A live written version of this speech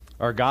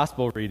Our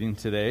gospel reading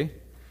today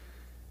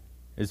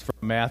is from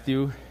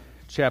Matthew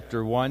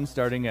chapter 1,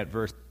 starting at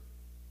verse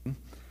 1,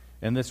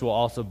 and this will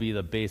also be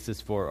the basis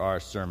for our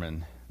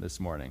sermon this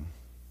morning.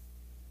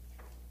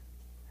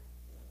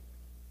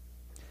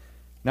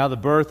 Now the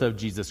birth of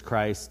Jesus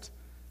Christ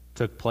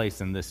took place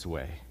in this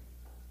way.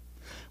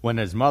 When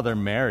his mother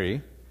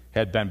Mary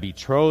had been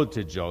betrothed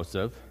to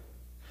Joseph,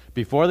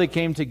 before they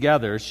came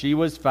together, she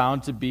was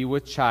found to be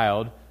with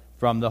child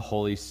from the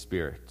Holy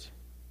Spirit.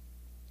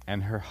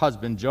 And her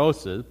husband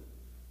Joseph,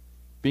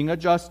 being a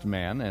just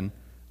man and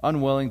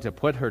unwilling to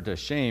put her to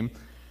shame,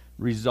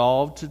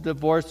 resolved to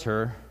divorce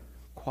her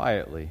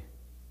quietly.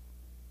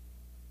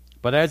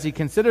 But as he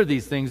considered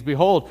these things,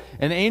 behold,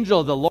 an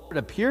angel of the Lord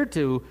appeared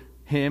to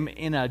him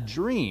in a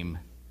dream,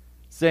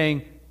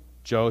 saying,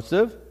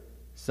 Joseph,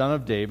 son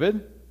of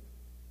David,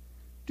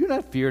 do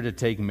not fear to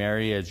take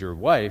Mary as your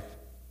wife,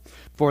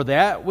 for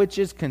that which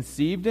is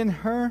conceived in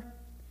her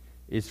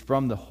is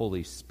from the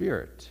Holy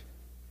Spirit.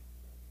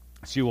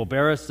 She will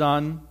bear a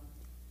son,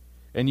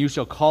 and you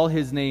shall call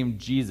his name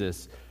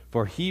Jesus,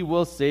 for he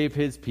will save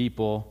his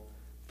people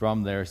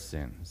from their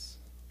sins.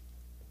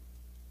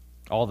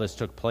 All this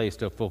took place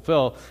to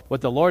fulfill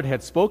what the Lord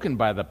had spoken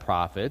by the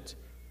prophet.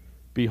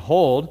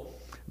 Behold,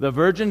 the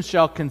virgin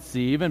shall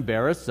conceive and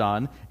bear a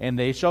son, and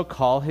they shall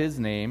call his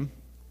name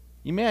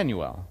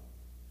Immanuel,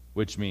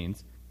 which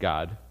means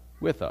God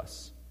with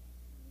us.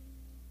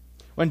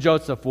 When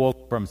Joseph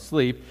woke from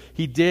sleep,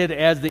 he did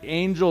as the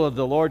angel of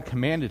the Lord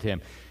commanded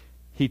him.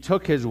 He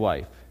took his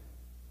wife,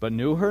 but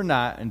knew her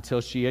not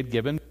until she had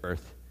given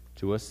birth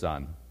to a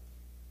son,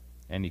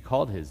 and he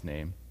called his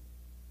name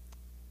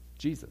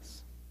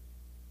Jesus.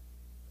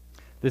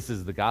 This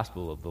is the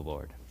gospel of the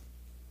Lord.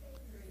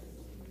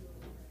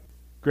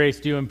 Grace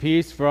to you and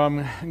peace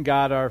from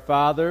God our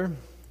Father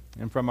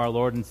and from our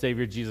Lord and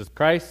Savior Jesus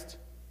Christ.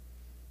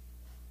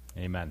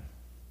 Amen.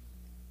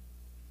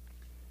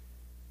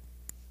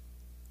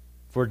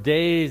 For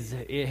days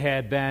it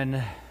had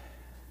been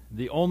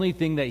the only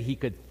thing that he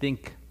could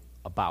think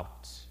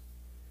about.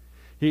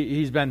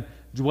 He's been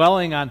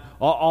dwelling on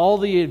all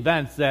the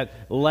events that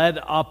led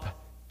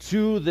up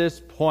to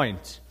this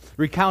point,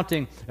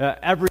 recounting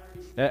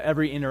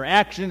every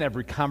interaction,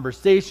 every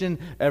conversation,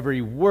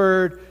 every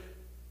word,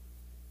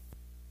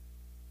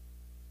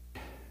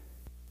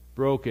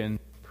 broken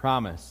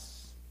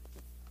promise.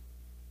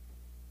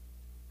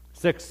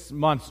 6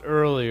 months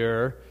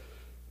earlier,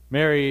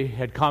 Mary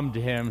had come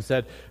to him and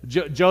said,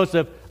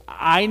 Joseph,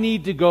 I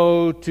need to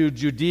go to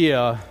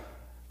Judea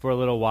for a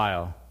little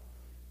while.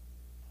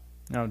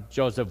 Now,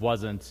 Joseph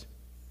wasn't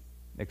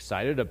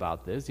excited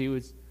about this. He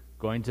was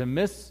going to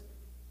miss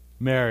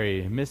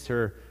Mary, miss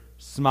her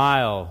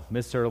smile,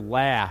 miss her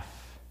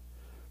laugh.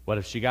 What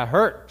if she got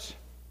hurt?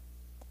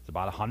 It's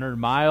about a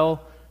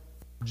 100-mile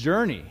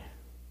journey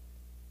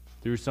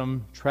through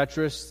some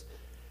treacherous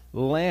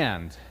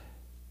land.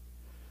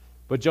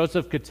 But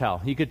Joseph could tell.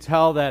 He could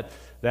tell that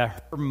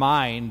her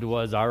mind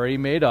was already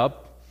made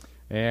up,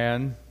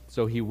 and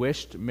so he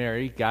wished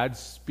Mary God's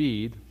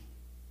speed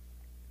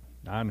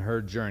on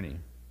her journey.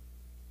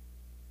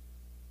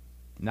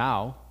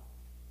 Now,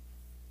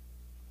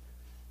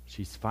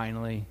 she's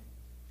finally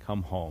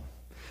come home.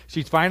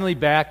 She's finally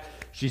back.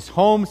 She's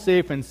home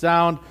safe and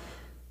sound,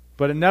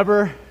 but it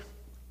never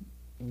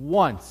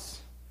once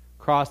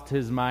crossed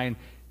his mind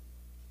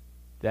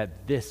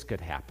that this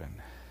could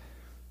happen.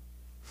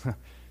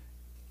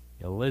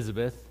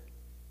 Elizabeth,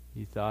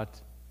 he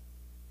thought,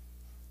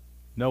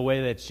 no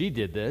way that she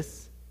did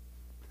this.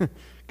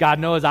 God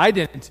knows I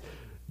didn't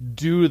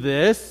do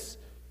this.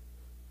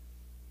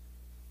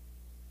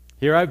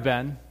 Here I've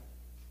been,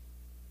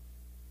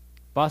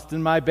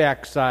 busting my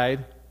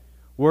backside,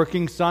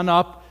 working sun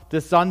up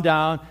to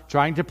sundown,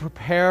 trying to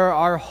prepare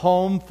our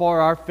home for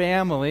our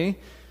family,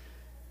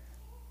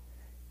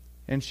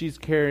 and she's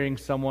carrying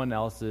someone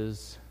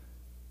else's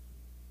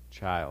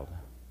child.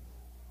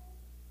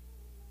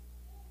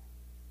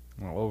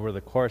 Well, over the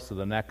course of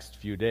the next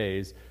few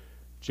days,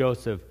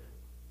 Joseph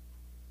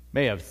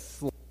may have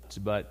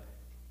slept, but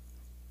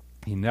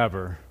he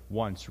never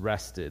once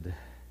rested.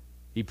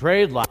 He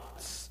prayed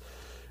lots.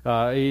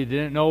 He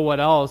didn't know what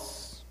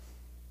else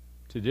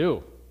to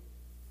do.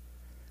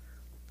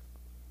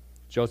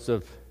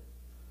 Joseph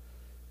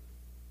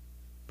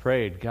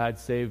prayed, God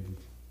save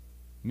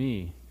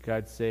me.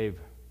 God save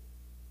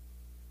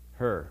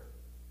her.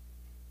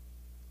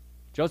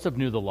 Joseph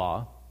knew the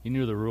law. He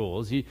knew the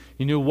rules. He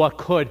knew what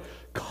could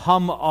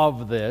come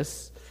of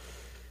this.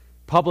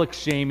 Public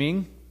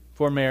shaming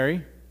for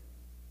Mary,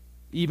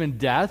 even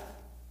death.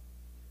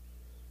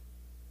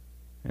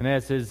 And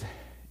as his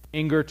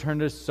anger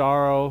turned to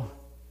sorrow,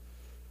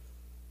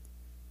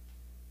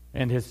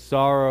 and his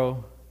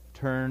sorrow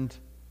turned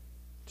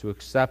to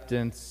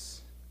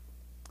acceptance,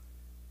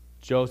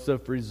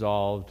 Joseph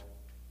resolved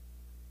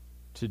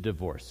to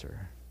divorce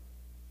her.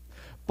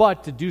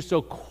 But to do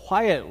so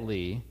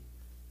quietly,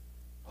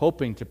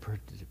 hoping to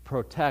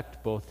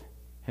protect both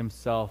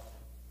himself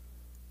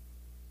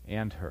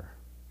and her.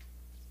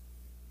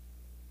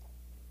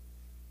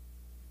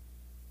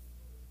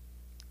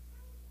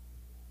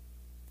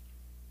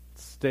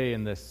 stay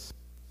in this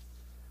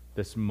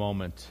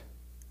moment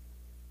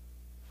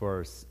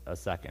for a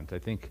second. I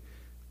think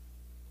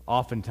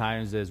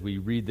oftentimes as we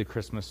read the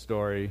Christmas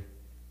story,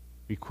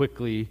 we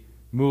quickly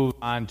move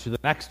on to the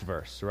next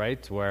verse,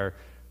 right? Where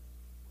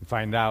we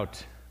find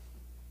out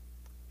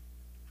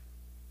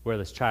where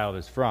this child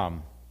is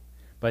from.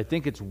 But I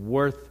think it's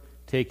worth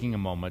taking a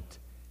moment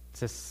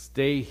to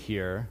stay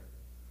here,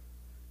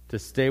 to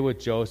stay with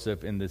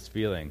Joseph in this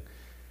feeling.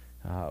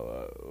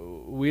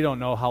 We don't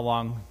know how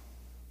long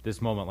this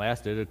moment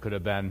lasted. It could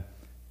have been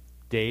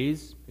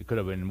days, it could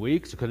have been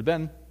weeks, it could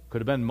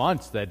have been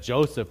months that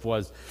Joseph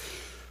was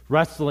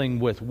wrestling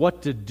with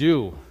what to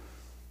do.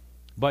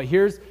 But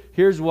here's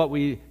what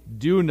we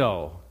do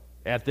know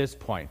at this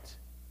point.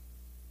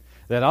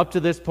 That up to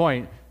this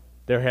point,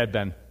 there had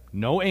been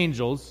no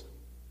angels,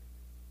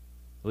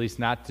 at least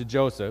not to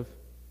Joseph,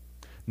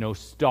 no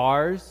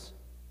stars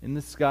in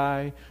the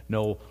sky,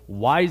 no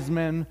wise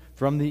men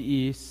from the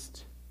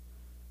east,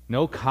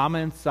 no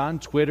comments on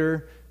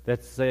Twitter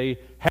that say,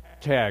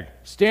 hashtag,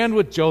 stand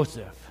with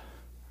Joseph,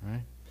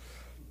 right?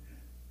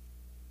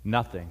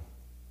 Nothing.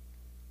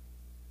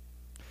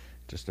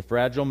 Just a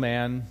fragile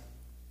man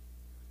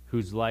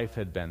whose life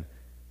had been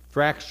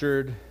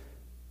fractured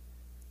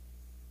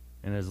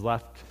and is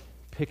left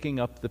picking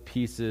up the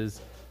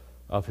pieces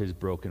of his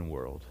broken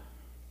world.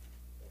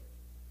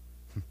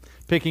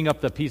 Picking up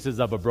the pieces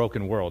of a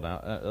broken world. Now,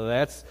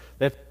 that's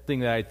the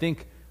thing that I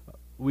think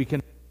we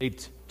can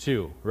relate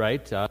to,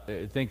 right?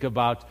 Think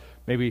about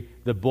maybe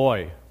the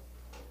boy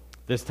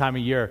this time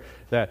of year,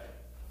 that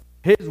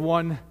his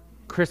one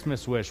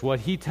Christmas wish, what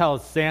he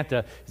tells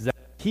Santa, is that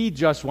he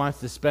just wants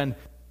to spend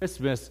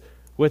Christmas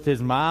with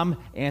his mom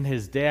and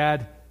his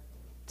dad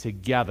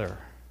together.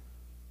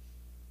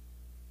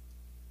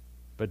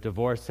 But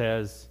divorce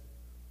has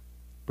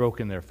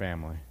broken their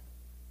family,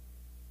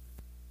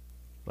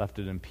 left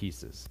it in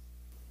pieces.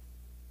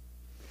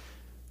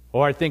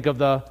 Or I think of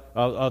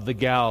the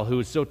gal who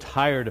is so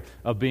tired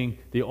of being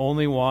the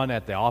only one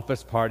at the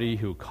office party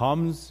who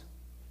comes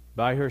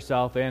by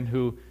herself and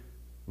who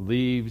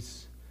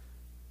leaves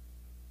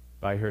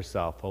by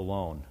herself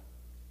alone,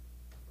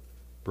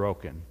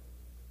 broken.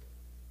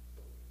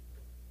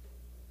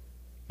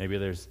 Maybe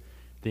there's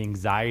the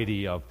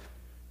anxiety of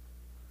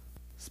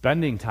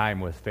spending time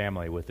with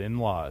family, with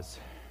in-laws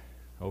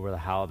over the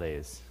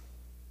holidays,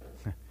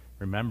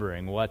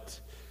 remembering what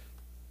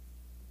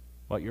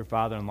your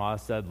father-in-law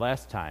said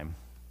last time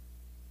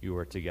you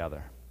were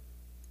together,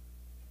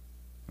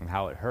 and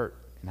how it hurt,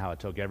 and how it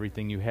took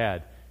everything you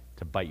had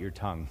to bite your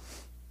tongue.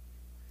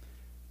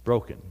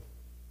 Broken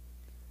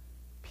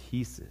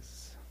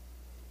pieces.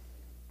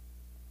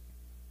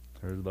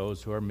 There are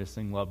those who are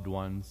missing loved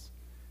ones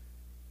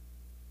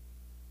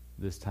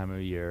this time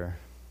of year,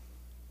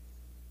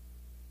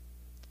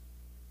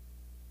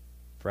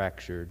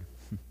 fractured.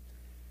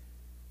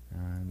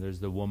 There's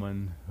the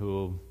woman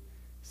who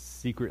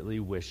secretly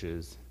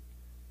wishes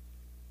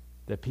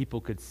that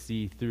people could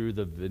see through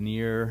the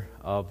veneer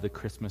of the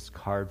Christmas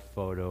card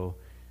photo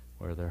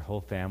where their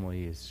whole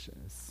family is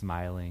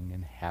smiling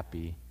and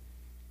happy,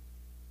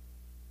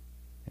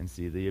 and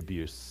see the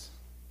abuse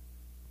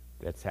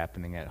that's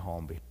happening at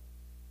home behind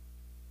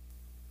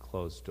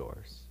closed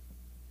doors.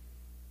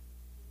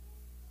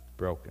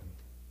 Broken.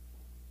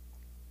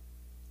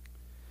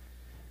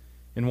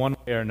 In one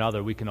way or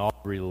another, we can all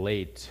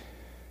relate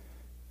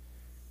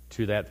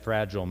to that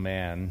fragile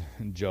man,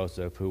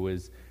 Joseph, who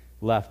was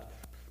left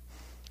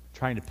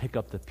trying to pick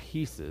up the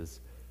pieces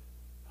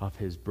of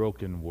his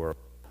broken world.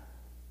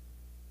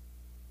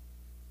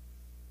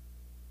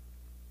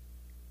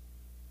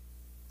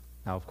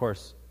 Now, of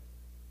course,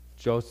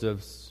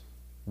 Joseph's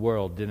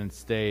world didn't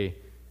stay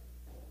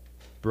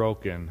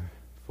broken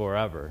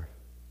forever.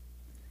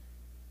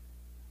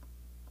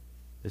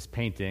 This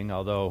painting,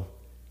 although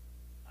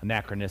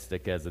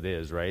anachronistic as it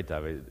is, right?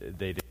 I mean,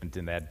 they didn't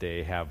in that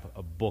day have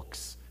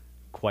books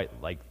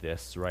quite like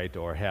this, right?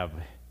 Or have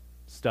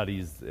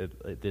studies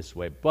this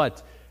way.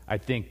 But I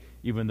think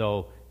even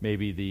though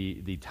maybe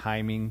the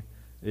timing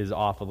is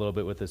off a little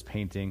bit with this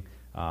painting,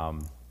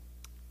 the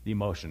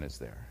emotion is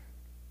there.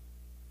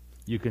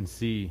 You can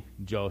see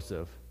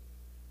Joseph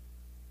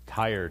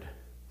tired,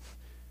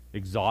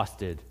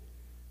 exhausted,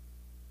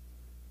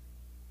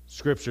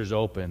 scriptures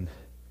open,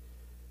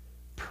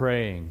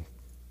 praying,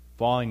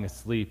 falling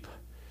asleep,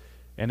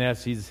 and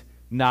as he's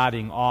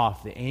nodding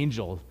off, the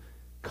angel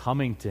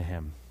coming to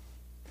him.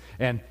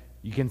 And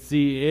you can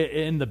see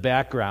in the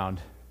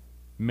background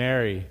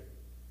Mary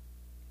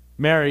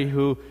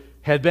who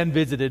had been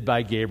visited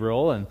by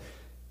Gabriel, and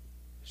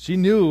she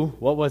knew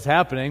what was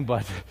happening,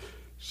 but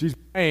she's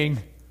praying,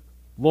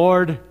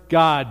 Lord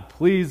God,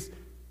 please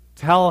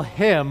tell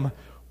him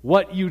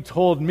what you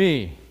told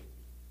me.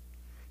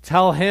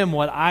 Tell him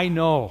what I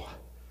know.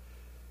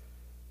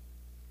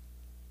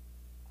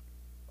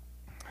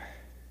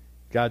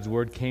 God's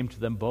word came to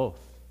them both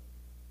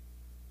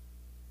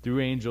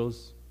through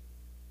angels,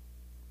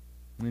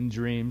 in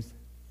dreams.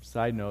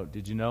 Side note,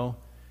 did you know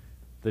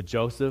that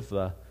Joseph,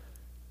 the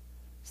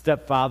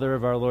stepfather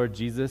of our Lord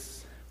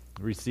Jesus,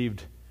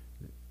 received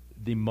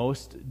the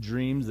most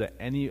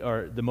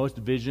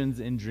visions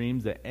in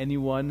dreams that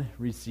anyone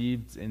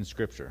receives in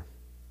Scripture.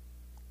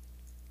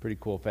 Pretty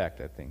cool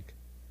fact, I think.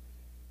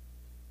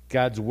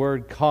 God's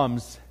word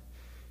comes,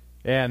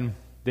 and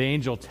the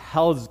angel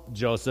tells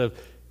Joseph,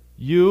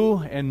 you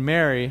and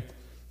Mary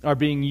are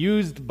being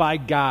used by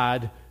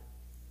God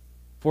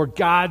for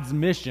God's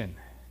mission.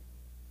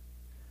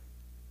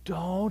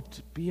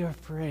 Don't be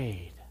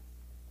afraid.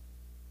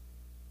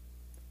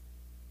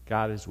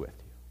 God is with you.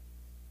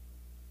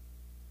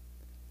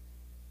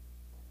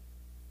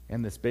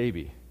 And this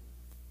baby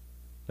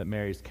that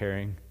Mary's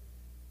carrying,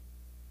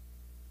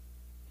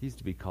 he's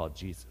to be called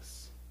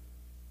Jesus,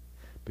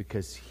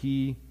 because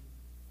he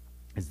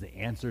is the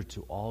answer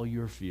to all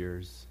your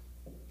fears.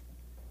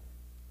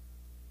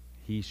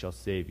 He shall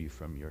save you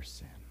from your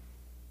sin.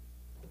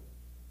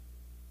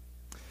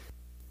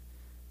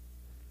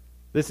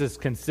 This is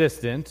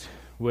consistent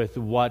with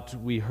what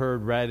we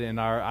heard read in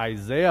our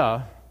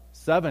Isaiah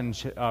 7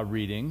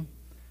 reading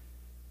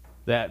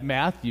that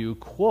Matthew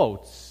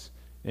quotes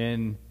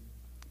in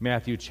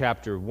Matthew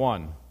chapter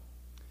 1.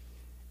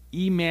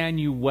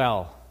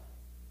 Immanuel,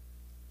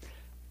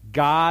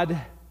 God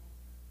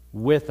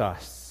with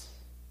us,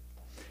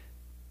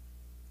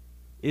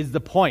 is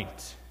the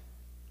point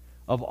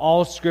of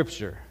all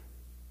Scripture.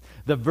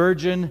 The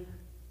virgin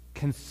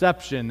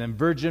conception and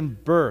virgin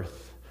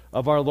birth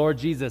of our Lord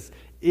Jesus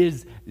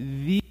is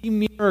the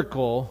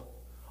miracle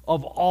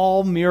of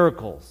all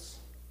miracles.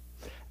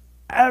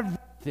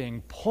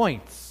 Everything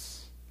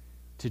points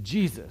to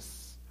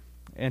Jesus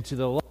and to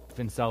the life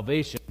and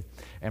salvation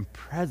and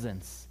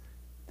presence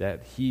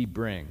that he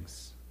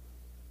brings.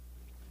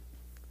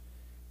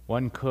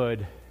 One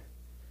could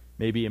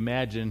maybe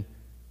imagine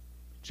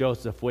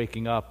Joseph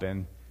waking up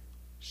and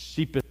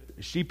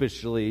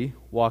sheepishly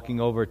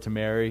walking over to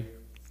Mary.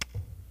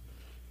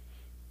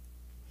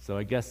 So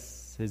I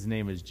guess his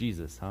name is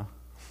Jesus, huh?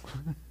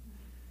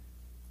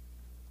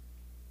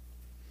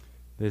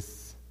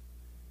 This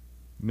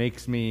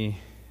makes me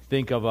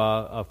think of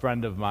a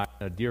friend of mine,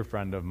 a dear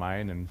friend of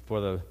mine, and for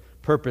the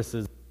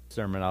purposes of the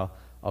sermon,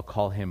 I'll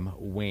call him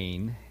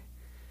Wayne.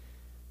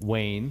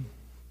 Wayne,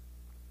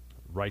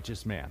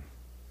 righteous man,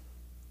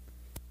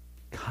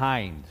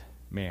 kind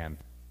man,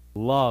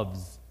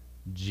 loves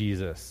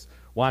Jesus,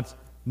 wants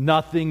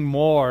nothing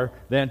more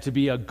than to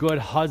be a good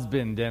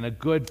husband and a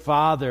good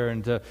father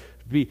and to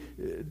be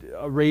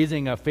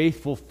raising a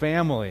faithful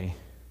family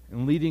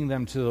and leading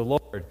them to the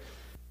Lord.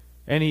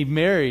 And he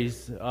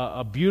marries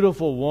a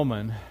beautiful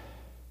woman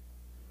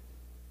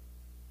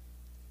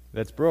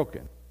that's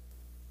broken.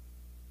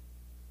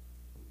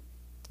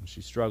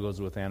 She struggles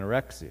with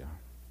anorexia.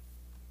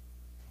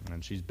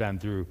 And she's been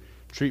through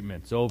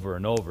treatments over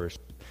and over. She's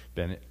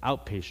been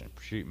outpatient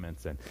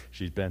treatments, and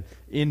she's been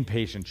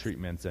inpatient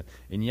treatments,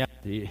 and yet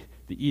the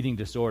eating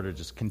disorder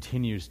just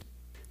continues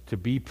to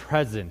be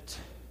present.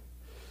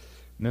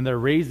 And then they're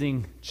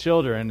raising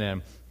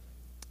children,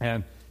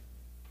 and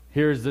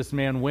here's this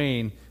man,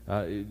 Wayne,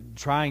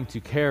 trying to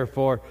care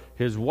for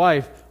his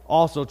wife,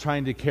 also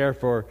trying to care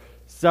for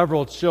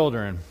several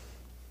children,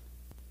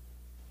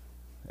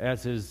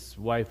 as his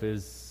wife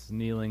is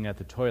kneeling at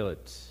the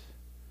toilet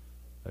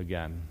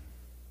again.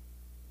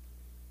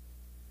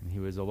 And he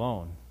was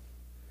alone.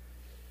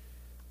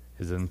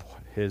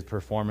 His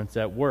performance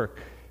at work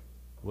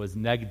was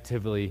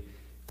negatively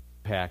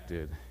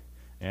impacted.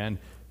 And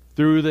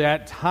through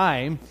that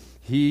time,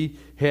 he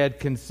had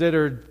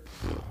considered,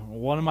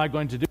 what am I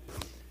going to do?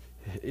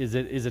 Is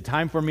it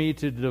time for me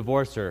to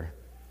divorce her?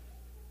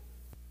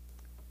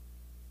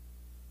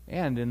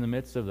 And in the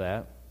midst of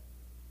that,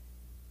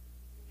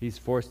 he's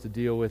forced to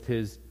deal with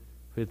his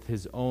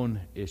own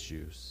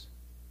issues.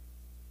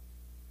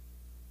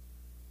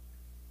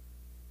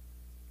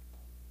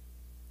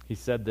 He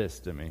said this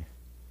to me,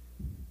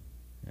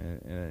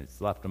 and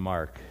it's left a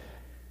mark.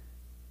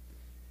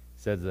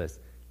 He says this: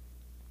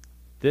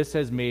 "This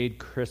has made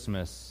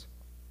Christmas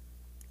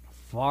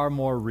far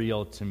more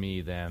real to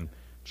me than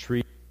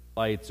tree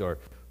lights or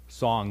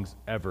songs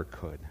ever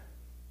could.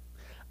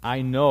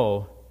 I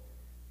know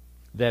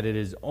that it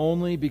is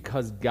only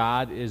because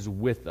God is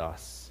with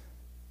us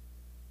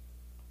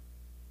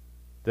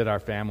that our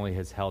family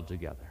has held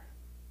together."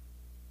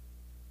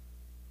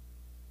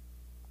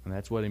 And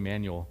that's what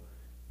Immanuel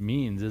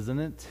means, isn't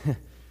it?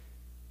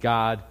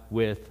 God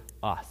with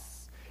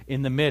us.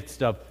 In the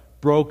midst of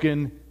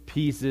broken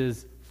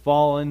pieces,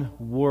 fallen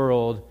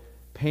world,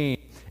 pain,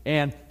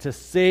 and to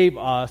save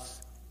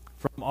us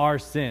from our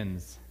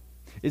sins.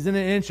 Isn't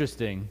it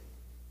interesting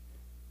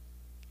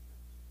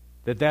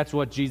that that's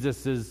what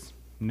Jesus'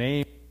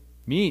 name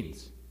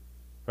means?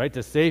 Right?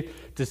 To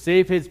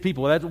save his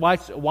people.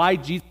 That's why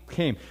Jesus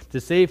came, to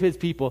save his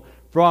people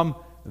from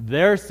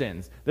their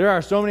sins. There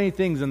are so many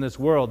things in this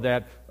world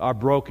that are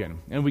broken,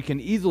 and we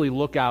can easily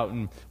look out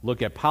and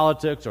look at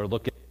politics, or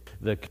look at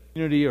the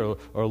community, or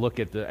look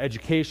at the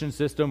education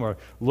system, or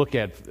look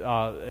at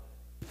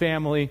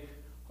family,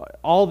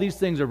 all these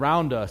things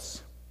around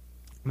us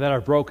that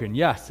are broken.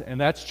 Yes,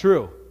 and that's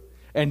true.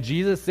 And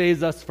Jesus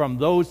saves us from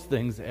those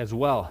things as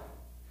well.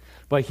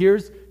 But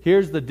here's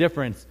the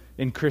difference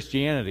in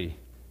Christianity.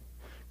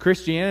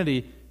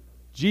 Christianity,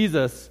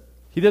 Jesus,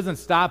 he doesn't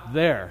stop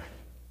there.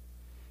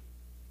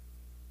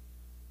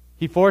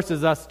 He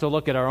forces us to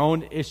look at our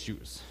own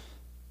issues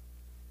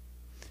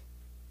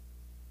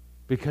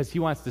because he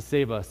wants to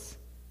save us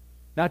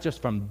not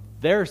just from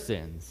their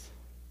sins,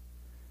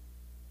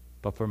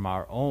 but from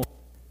our own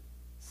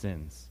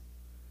sins,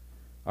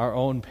 our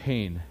own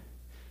pain,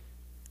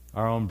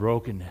 our own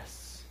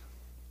brokenness.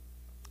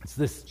 It's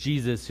this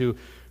Jesus who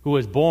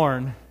was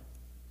born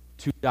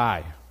to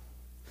die.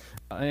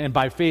 And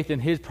by faith in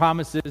his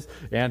promises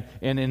and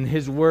in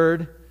his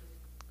word,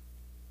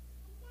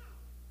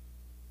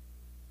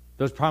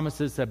 those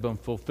promises have been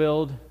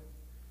fulfilled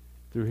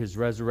through his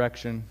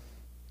resurrection,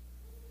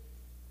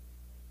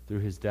 through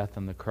his death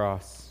on the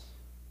cross.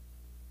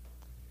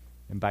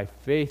 And by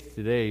faith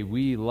today,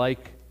 we,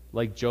 like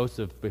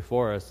Joseph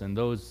before us and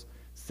those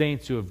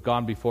saints who have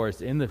gone before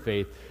us in the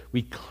faith,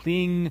 we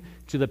cling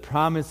to the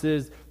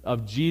promises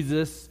of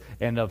Jesus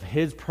and of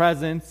his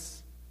presence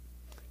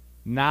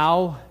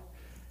now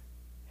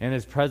and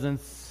his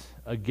presence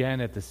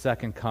again at the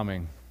second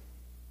coming.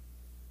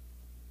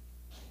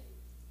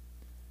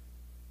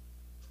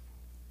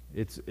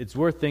 It's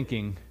worth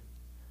thinking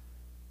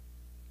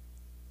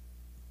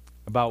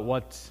about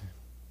what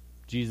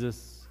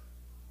Jesus,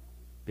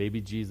 baby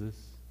Jesus,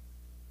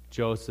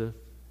 Joseph,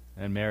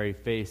 and Mary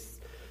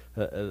faced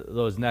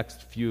those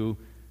next few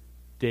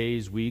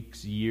days,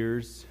 weeks,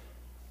 years.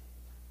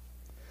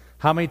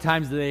 How many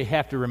times do they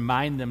have to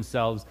remind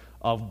themselves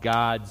of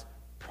God's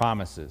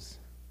promises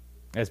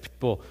as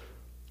people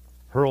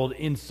hurled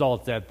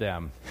insults at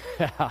them?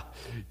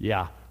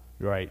 Yeah,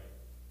 right.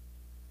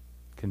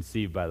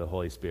 Conceived by the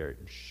Holy Spirit.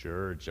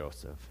 Sure,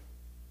 Joseph.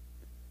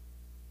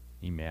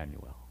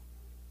 Immanuel.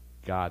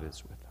 God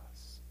is with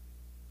us.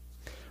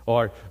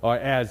 Or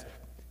as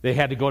they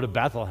had to go to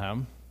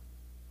Bethlehem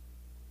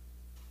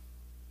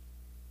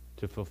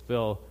to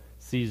fulfill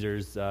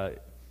Caesar's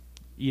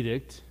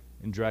edict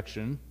and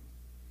direction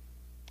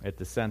at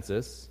the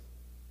census.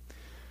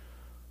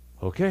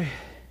 Okay,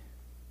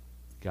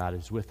 God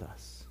is with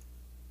us.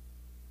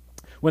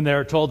 When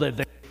they're told that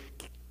they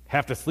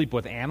have to sleep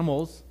with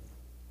animals,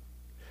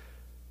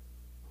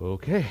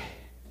 okay,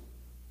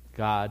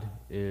 God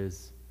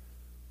is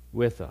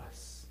with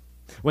us.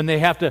 When they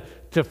have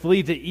to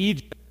flee to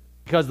Egypt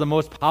because the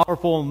most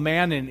powerful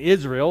man in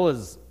Israel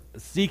is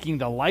seeking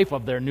the life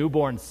of their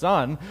newborn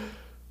son,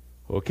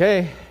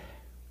 okay,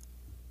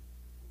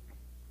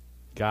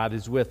 God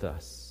is with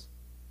us.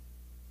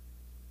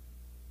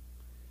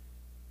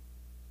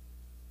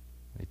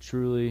 They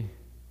truly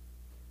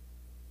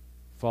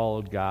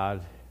followed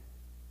God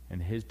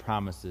and his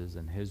promises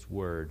and his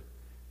word,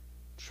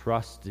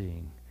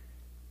 trusting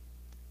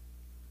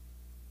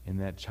in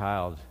that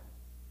child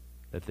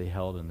that they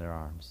held in their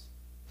arms,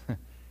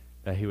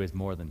 that he was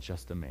more than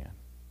just a man,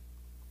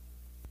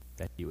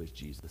 that he was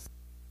Jesus.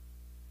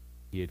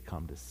 He had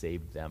come to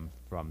save them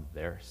from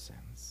their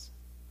sins.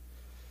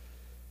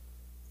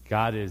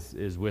 God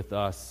is with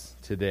us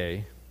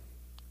today,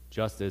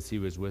 just as he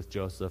was with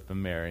Joseph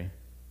and Mary,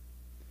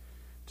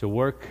 to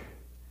work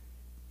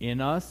in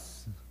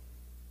us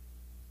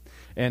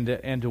and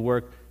to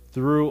work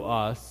through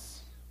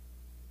us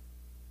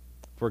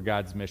for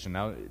God's mission.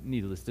 Now,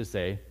 needless to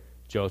say,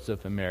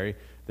 Joseph and Mary,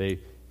 they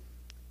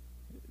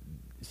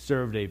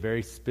served a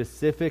very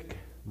specific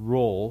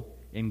role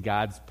in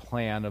God's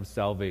plan of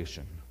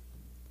salvation.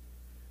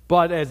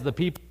 But as the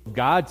people of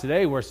God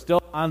today, we're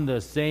still on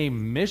the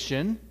same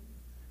mission.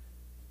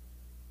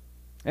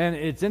 And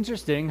it's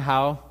interesting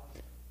how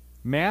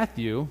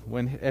Matthew,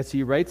 as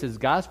he writes his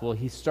gospel,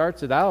 he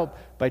starts it out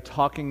by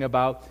talking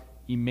about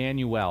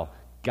Immanuel,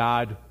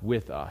 God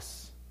with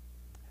us,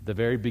 at the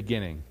very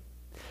beginning.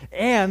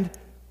 And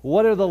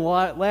what are the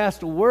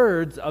last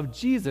words of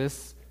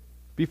Jesus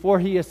before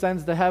he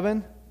ascends to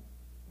heaven?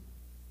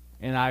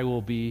 And I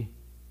will be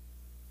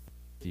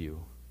with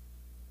you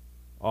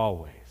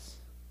always,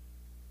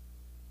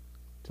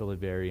 till the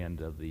very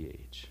end of the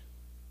age.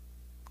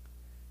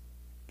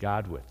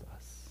 God with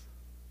us.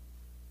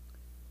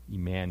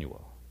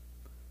 Immanuel.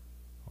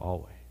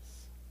 Always.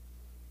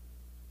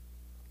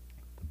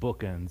 The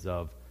bookends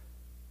of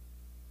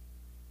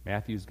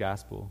Matthew's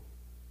gospel.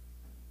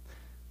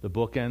 The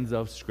bookends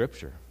of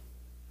Scripture.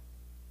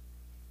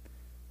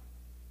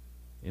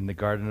 In the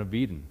Garden of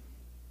Eden,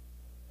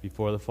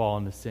 before the fall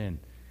into sin,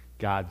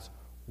 God's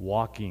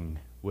walking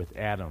with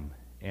Adam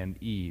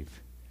and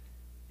Eve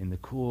in the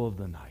cool of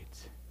the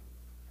night.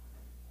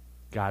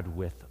 God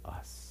with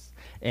us.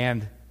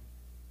 And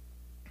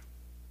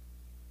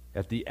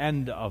at the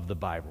end of the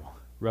Bible,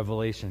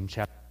 Revelation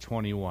chapter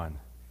 21,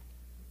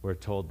 we're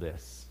told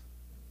this.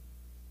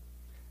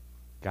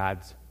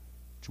 God's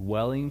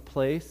dwelling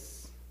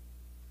place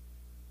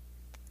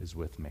is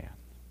with man.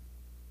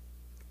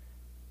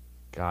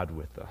 God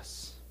with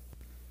us.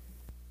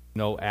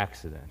 No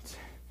accident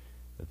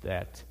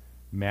that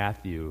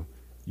Matthew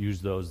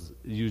uses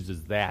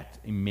that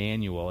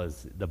Immanuel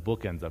as the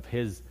bookends of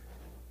his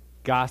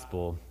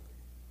gospel,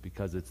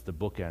 because it's the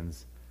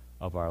bookends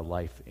of our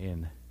life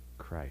in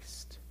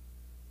Christ.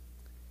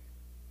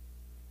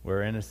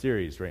 We're in a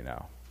series right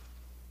now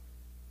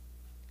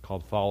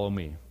called Follow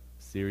Me,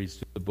 series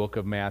through the book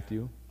of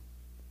Matthew,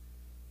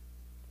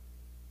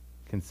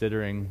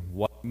 considering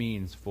what it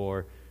means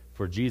for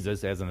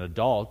Jesus as an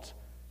adult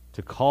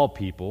to call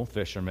people,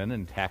 fishermen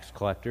and tax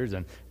collectors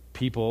and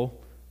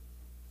people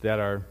that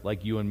are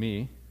like you and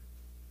me,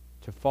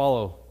 to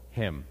follow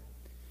him.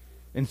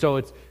 And so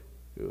it's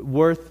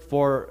worth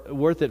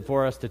it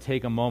for us to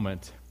take a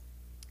moment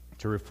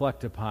to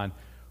reflect upon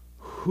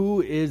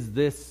who is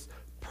this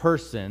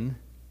person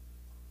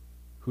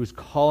who's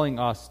calling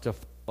us to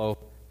follow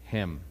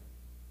him.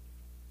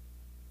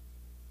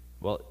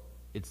 Well,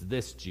 it's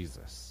this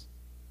Jesus.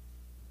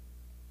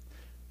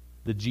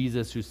 The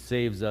Jesus who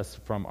saves us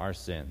from our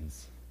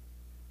sins.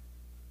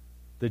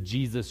 The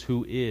Jesus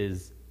who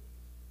is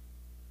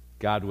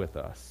God with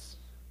us.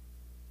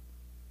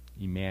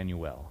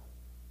 Immanuel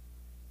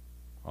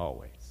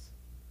Always.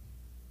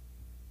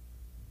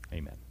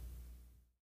 Amen.